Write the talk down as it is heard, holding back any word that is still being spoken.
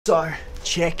So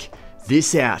check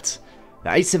this out. The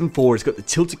A7IV has got the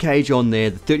tilter cage on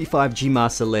there, the 35G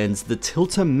master lens, the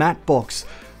tilter matte box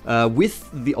with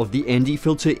the ND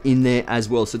filter in there as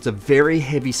well. So it's a very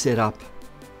heavy setup,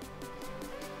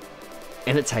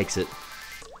 and it takes it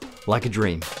like a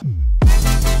dream.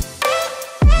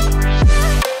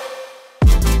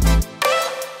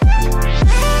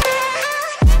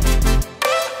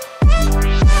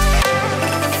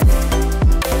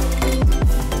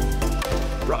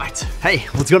 Hey,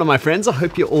 what's going on, my friends? I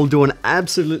hope you're all doing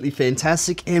absolutely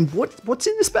fantastic. And what's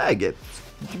in this bag? You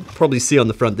can probably see on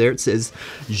the front there, it says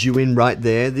ZHIYUN right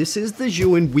there. This is the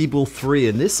ZHIYUN WEEBILL 3,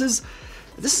 and this is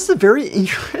a very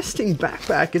interesting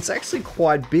backpack. It's actually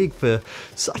quite big for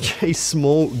such a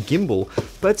small gimbal.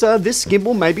 But this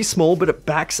gimbal may be small, but it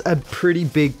backs a pretty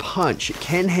big punch. It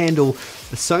can handle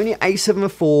the Sony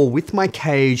A7IV with my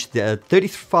cage, the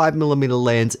 35mm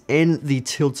lens, and the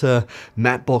tilter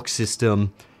matte box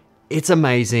system. It's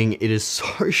amazing. It is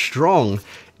so strong,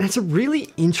 and it's a really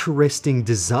interesting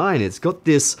design. It's got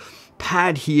this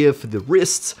pad here for the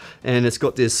wrists, and it's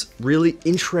got this really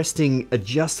interesting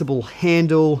adjustable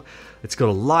handle. It's got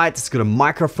a light, it's got a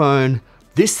microphone.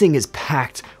 This thing is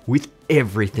packed with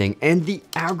everything, and the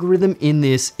algorithm in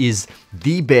this is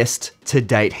the best to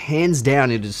date. Hands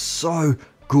down, it is so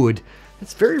good.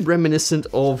 It's very reminiscent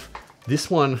of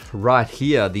this one right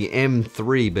here, the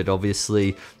M3, but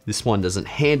obviously this one doesn't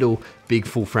handle big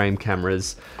full frame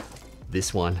cameras.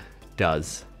 This one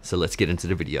does. So let's get into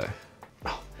the video.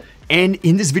 And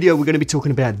in this video, we're going to be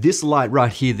talking about this light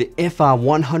right here, the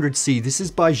FR100C. This is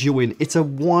by ZHIYUN. It's a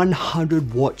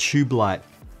 100 watt tube light.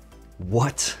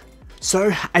 What?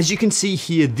 So as you can see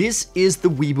here, this is the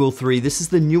WEEBILL 3. This is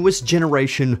the newest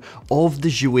generation of the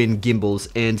ZHIYUN gimbals,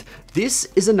 and this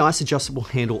is a nice adjustable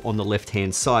handle on the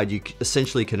left-hand side. You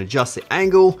essentially can adjust the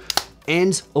angle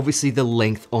and obviously the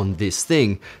length on this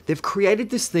thing. They've created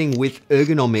this thing with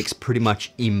ergonomics pretty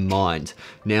much in mind.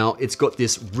 Now, it's got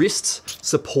this wrist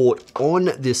support on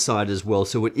this side as well,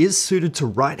 so it is suited to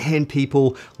right-hand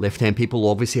people. Left-hand people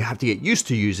obviously have to get used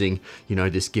to using,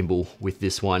 this gimbal with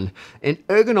this one. And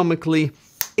ergonomically,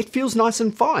 it feels nice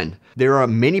and fine. There are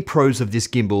many pros of this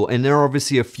gimbal, and there are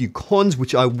obviously a few cons,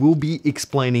 which I will be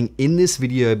explaining in this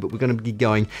video, but we're going to be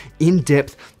going in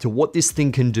depth to what this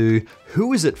thing can do,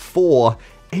 who is it for,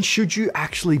 and should you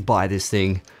actually buy this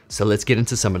thing? So let's get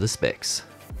into some of the specs.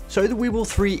 So the WEEBILL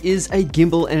 3 is a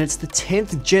gimbal, and it's the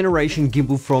 10th generation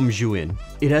gimbal from ZHIYUN.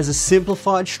 It has a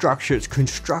simplified structure, it's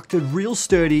constructed real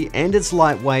sturdy, and it's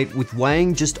lightweight with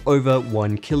weighing just over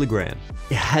 1 kilogram.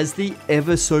 It has the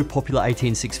ever so popular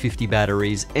 18650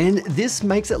 batteries, and this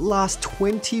makes it last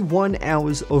 21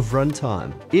 hours of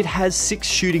runtime. It has 6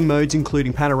 shooting modes,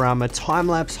 including panorama,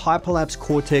 time-lapse, hyperlapse,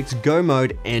 cortex, go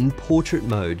mode, and portrait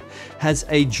mode. Has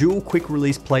a dual quick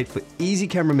release plate for easy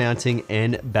camera mounting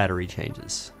and battery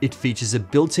changes. It features a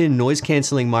built-in noise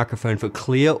cancelling microphone for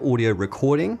clear audio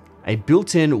recording, a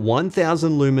built-in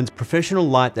 1000 lumens professional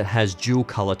light that has dual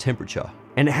color temperature.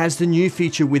 And it has the new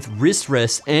feature with wrist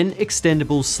rest and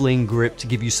extendable sling grip to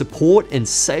give you support and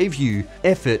save you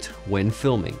effort when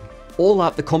filming. All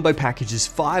up, the combo package is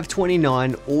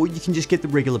 $529, or you can just get the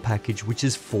regular package, which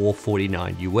is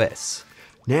 $449 US.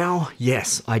 Now,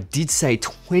 yes, I did say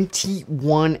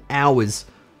 21 hours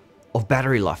of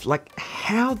battery life. Like,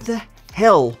 how the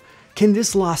hell can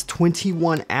this last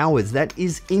 21 hours? That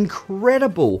is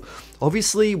incredible.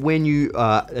 Obviously, when you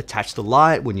attach the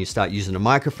light, when you start using a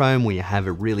microphone, when you have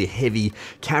a really heavy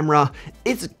camera,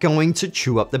 it's going to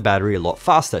chew up the battery a lot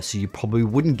faster. So you probably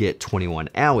wouldn't get 21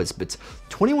 hours, but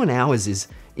 21 hours is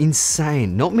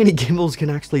insane. Not many gimbals can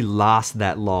actually last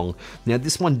that long. Now,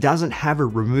 this one doesn't have a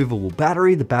removable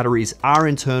battery. The batteries are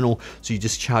internal, so you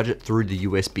just charge it through the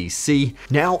USB-C.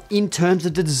 Now, in terms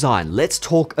of the design, let's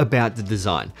talk about the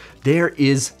design. There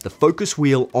is the focus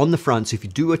wheel on the front, so if you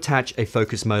do attach a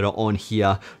focus motor on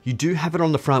here, you do have it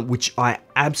on the front, which I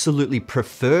absolutely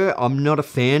prefer. I'm not a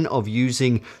fan of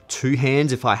using two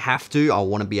hands if I have to. I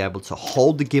want to be able to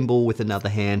hold the gimbal with another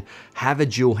hand, have a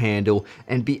dual handle,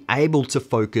 and be able to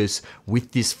focus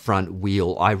with this front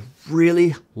wheel. I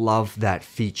really love that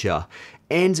feature.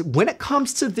 And when it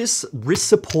comes to this wrist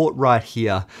support right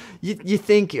here, you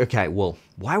think, okay, well,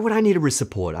 why would I need a wrist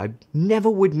support? I never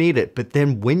would need it. But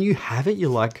then when you have it, you're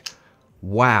like,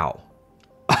 wow,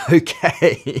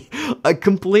 Okay, I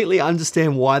completely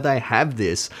understand why they have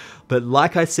this, but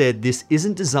like I said, this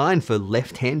isn't designed for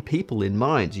left-hand people in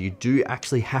mind. You do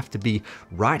actually have to be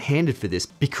right-handed for this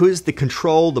because the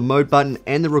control, the mode button,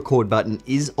 and the record button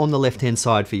is on the left-hand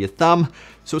side for your thumb,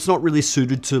 so it's not really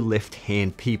suited to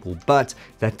left-hand people, but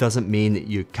that doesn't mean that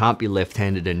you can't be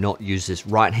left-handed and not use this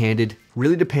right-handed.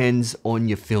 Really depends on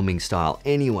your filming style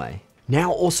anyway.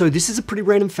 Now also, this is a pretty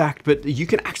random fact, but you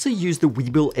can actually use the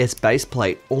Weebill S base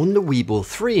plate on the Weebill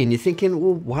 3, and you're thinking,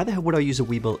 well, why the hell would I use a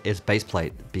Weebill S base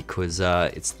plate? Because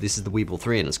this is the Weebill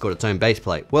 3 and it's got its own base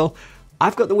plate. Well,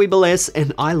 I've got the Weebill S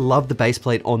and I love the base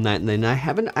plate on that, and then I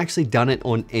haven't actually done it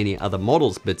on any other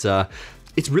models, but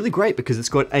it's really great because it's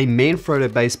got a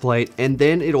Manfrotto base plate, and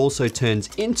then it also turns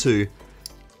into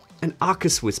an Arca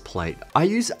Swiss plate. I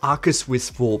use Arca Swiss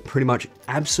for pretty much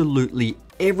absolutely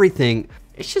everything.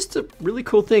 It's just a really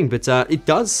cool thing, but it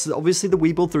does, obviously the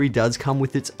Weebill 3 does come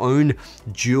with its own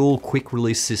dual quick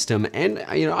release system, and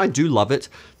you know, I do love it,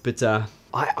 but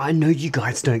I know you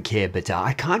guys don't care, but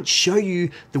I can't show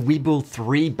you the Weebill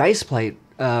 3 base plate,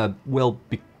 well,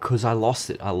 because I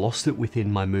lost it. I lost it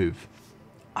within my move.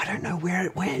 I don't know where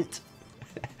it went.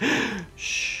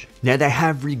 Shh. Now they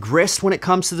have regressed when it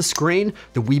comes to the screen.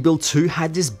 The Weebill 2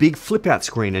 had this big flip out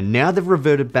screen, and now they've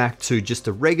reverted back to just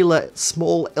a regular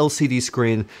small LCD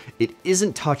screen. It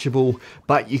isn't touchable,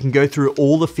 but you can go through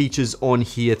all the features on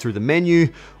here through the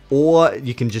menu, or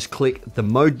you can just click the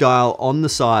mode dial on the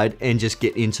side and just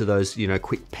get into those, you know,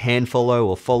 quick pan follow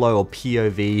or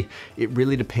POV. It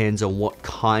really depends on what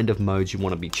kind of modes you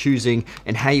want to be choosing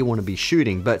and how you want to be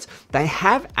shooting, but they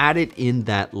have added in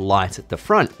that light at the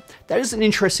front. That is an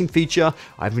interesting feature.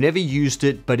 I've never used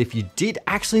it, but if you did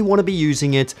actually want to be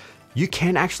using it, you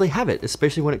can actually have it,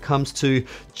 especially when it comes to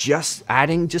just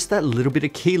adding just that little bit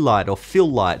of key light or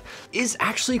fill light. Is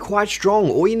actually quite strong.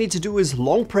 All you need to do is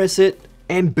long press it,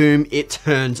 and boom, it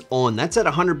turns on. That's at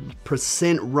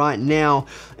 100% right now,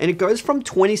 and it goes from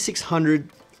 2600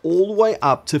 all the way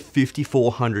up to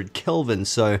 5400 Kelvin.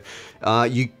 So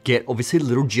you get obviously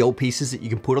little gel pieces that you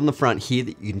can put on the front here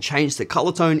that you can change the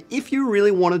color tone if you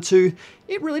really wanted to.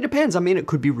 It really depends. I mean, it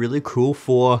could be really cool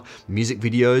for music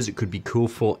videos. It could be cool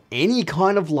for any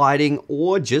kind of lighting,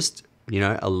 or just, you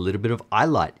know, a little bit of eye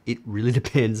light. It really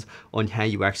depends on how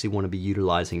you actually want to be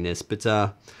utilizing this. But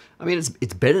I mean,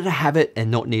 it's better to have it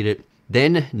and not need it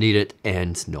than need it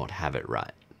and not have it,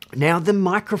 right? Now, the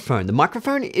microphone. The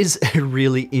microphone is a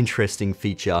really interesting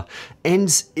feature,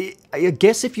 and I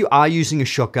guess if you are using a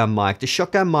shotgun mic, the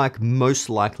shotgun mic most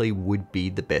likely would be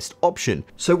the best option.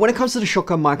 So when it comes to the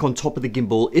shotgun mic on top of the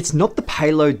gimbal, it's not the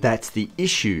payload that's the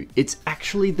issue, it's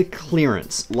actually the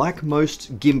clearance. Like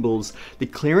most gimbals, the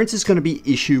clearance is going to be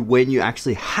issue when you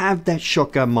actually have that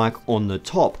shotgun mic on the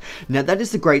top. Now, that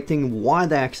is the great thing why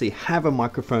they actually have a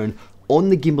microphone on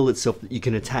the gimbal itself that you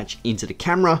can attach into the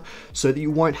camera, so that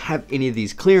you won't have any of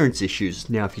these clearance issues.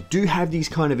 Now, if you do have these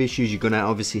kind of issues, you're gonna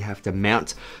obviously have to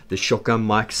mount the shotgun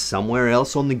mic somewhere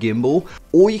else on the gimbal,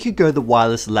 or you could go the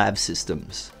wireless lav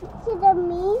systems. Is it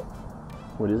me?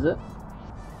 What is it?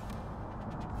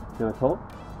 You wanna talk?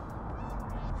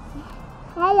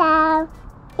 Hello.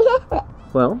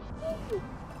 Well,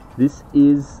 this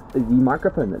is the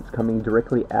microphone that's coming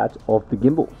directly out of the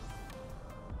gimbal.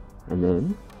 And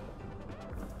then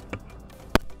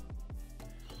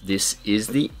this is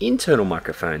the internal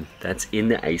microphone that's in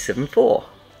the A7IV,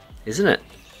 isn't it?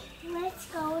 Let's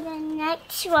go to the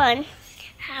next one.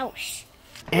 House.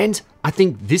 And I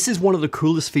think this is one of the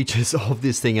coolest features of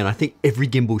this thing, and I think every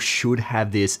gimbal should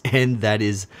have this, and that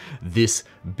is this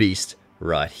beast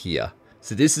right here.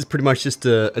 So this is pretty much just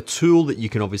a tool that you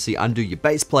can obviously undo your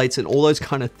base plates and all those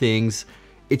kind of things.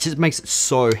 It just makes it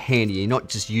so handy. You're not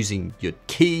just using your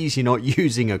keys, you're not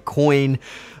using a coin.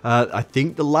 I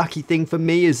think the lucky thing for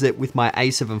me is that with my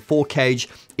A7IV cage,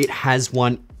 it has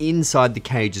one inside the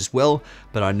cage as well,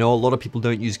 but I know a lot of people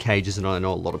don't use cages, and I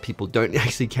know a lot of people don't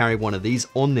actually carry one of these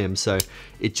on them, so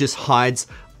it just hides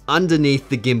underneath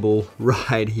the gimbal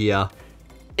right here.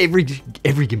 Every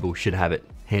gimbal should have it,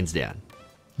 hands down.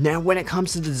 Now, when it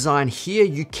comes to the design here,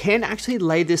 you can actually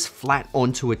lay this flat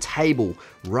onto a table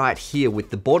right here with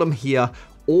the bottom here,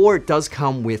 or it does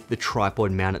come with the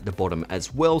tripod mount at the bottom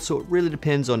as well. So it really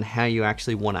depends on how you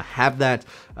actually want to have that.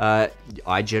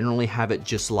 I generally have it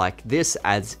just like this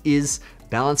as is,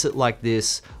 balance it like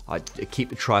this. I keep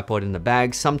the tripod in the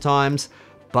bag sometimes,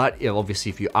 but obviously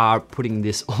if you are putting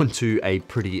this onto a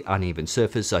pretty uneven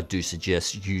surface, I do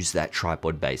suggest use that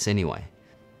tripod base anyway.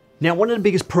 Now, one of the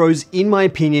biggest pros, in my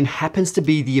opinion, happens to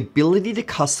be the ability to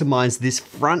customize this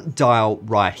front dial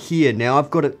right here. Now, I've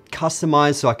got it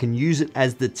customized so I can use it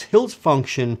as the tilt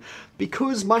function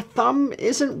because my thumb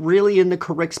isn't really in the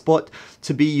correct spot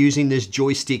to be using this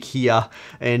joystick here.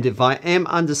 And if I am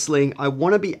undersling, I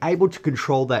want to be able to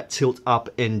control that tilt up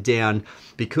and down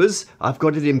because I've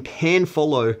got it in pan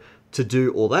follow to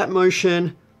do all that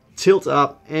motion. Tilt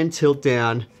up and tilt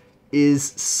down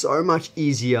is so much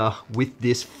easier with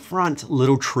this front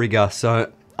little trigger.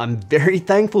 So I'm very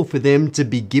thankful for them to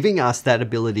be giving us that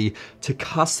ability to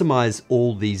customize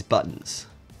all these buttons.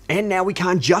 And now we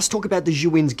can't just talk about the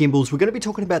ZHIYUN's gimbals. We're going to be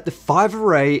talking about the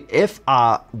Fiveray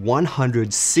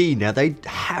FR100C. Now they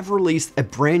have released a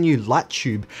brand new light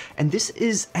tube, and this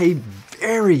is a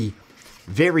very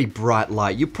bright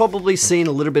light. You've probably seen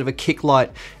a little bit of a kick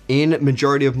light in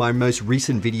majority of my most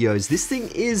recent videos. This thing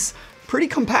is pretty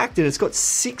compact and it's got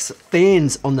 6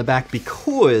 fans on the back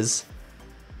because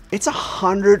it's a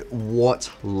 100-watt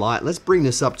light. Let's bring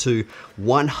this up to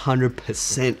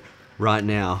 100% right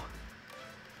now.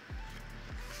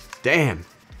 Damn,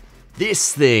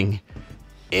 this thing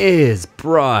is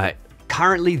bright.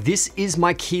 Currently, this is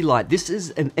my key light. This is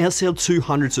an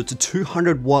SL200, so it's a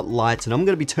 200-watt light, and I'm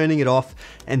gonna be turning it off,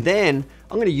 and then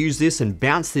I'm gonna use this and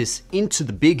bounce this into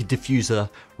the big diffuser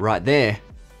right there.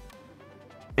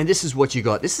 And this is what you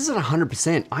got. This is at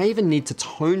 100%. I even need to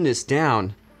tone this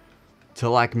down to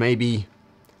like maybe,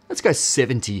 let's go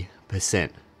 70%.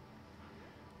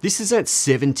 This is at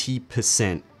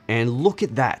 70%, and look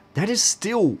at that. That is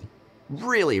still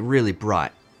really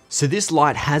bright. So this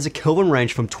light has a Kelvin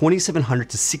range from 2700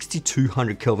 to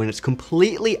 6200 Kelvin. It's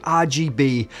completely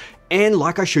RGB, and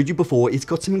like I showed you before, it's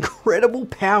got some incredible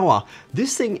power.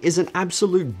 This thing is an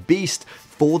absolute beast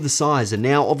for the size. And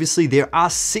now obviously there are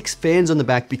 6 fans on the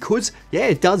back because yeah,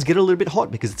 it does get a little bit hot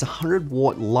because it's a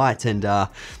 100-watt light, and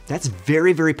that's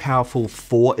very powerful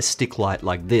for a stick light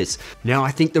like this. Now I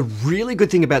think the really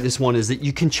good thing about this one is that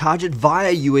you can charge it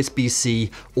via USB-C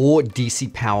or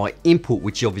DC power input,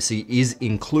 which obviously is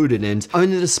included, and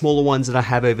only the smaller ones that I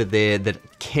have over there that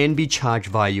can be charged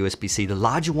via USB-C. The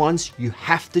larger ones, you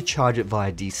have to charge it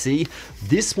via DC.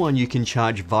 This one you can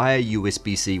charge via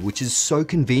USB-C, which is so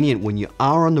convenient when you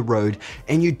are on the road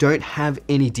and you don't have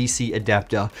any DC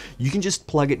adapter. You can just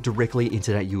plug it directly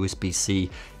into that USB-C.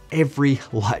 Every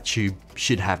light tube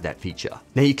should have that feature.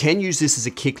 Now you can use this as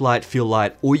a kick light, fill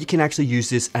light, or you can actually use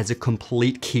this as a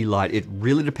complete key light. It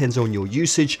really depends on your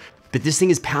usage, but this thing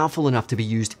is powerful enough to be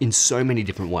used in so many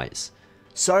different ways.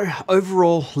 So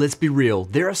overall, let's be real,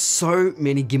 there are so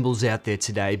many gimbals out there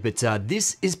today, but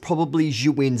this is probably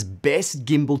ZHIYUN's best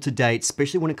gimbal to date,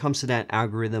 especially when it comes to that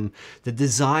algorithm, the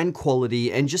design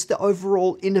quality, and just the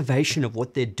overall innovation of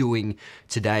what they're doing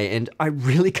today. And I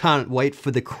really can't wait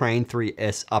for the Crane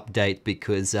 3S update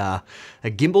because a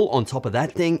gimbal on top of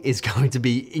that thing is going to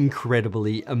be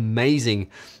incredibly amazing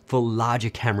for larger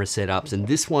camera setups. And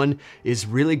this one is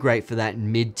really great for that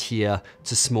mid-tier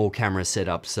to small camera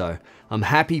setup. So I'm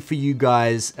happy for you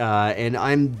guys, and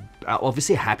I'm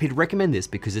obviously happy to recommend this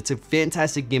because it's a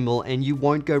fantastic gimbal and you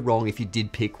won't go wrong if you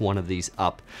did pick one of these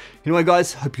up. Anyway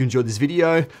guys, hope you enjoyed this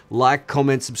video. Like,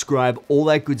 comment, subscribe, all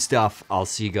that good stuff. I'll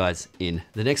see you guys in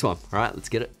the next one. All right, let's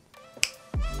get it.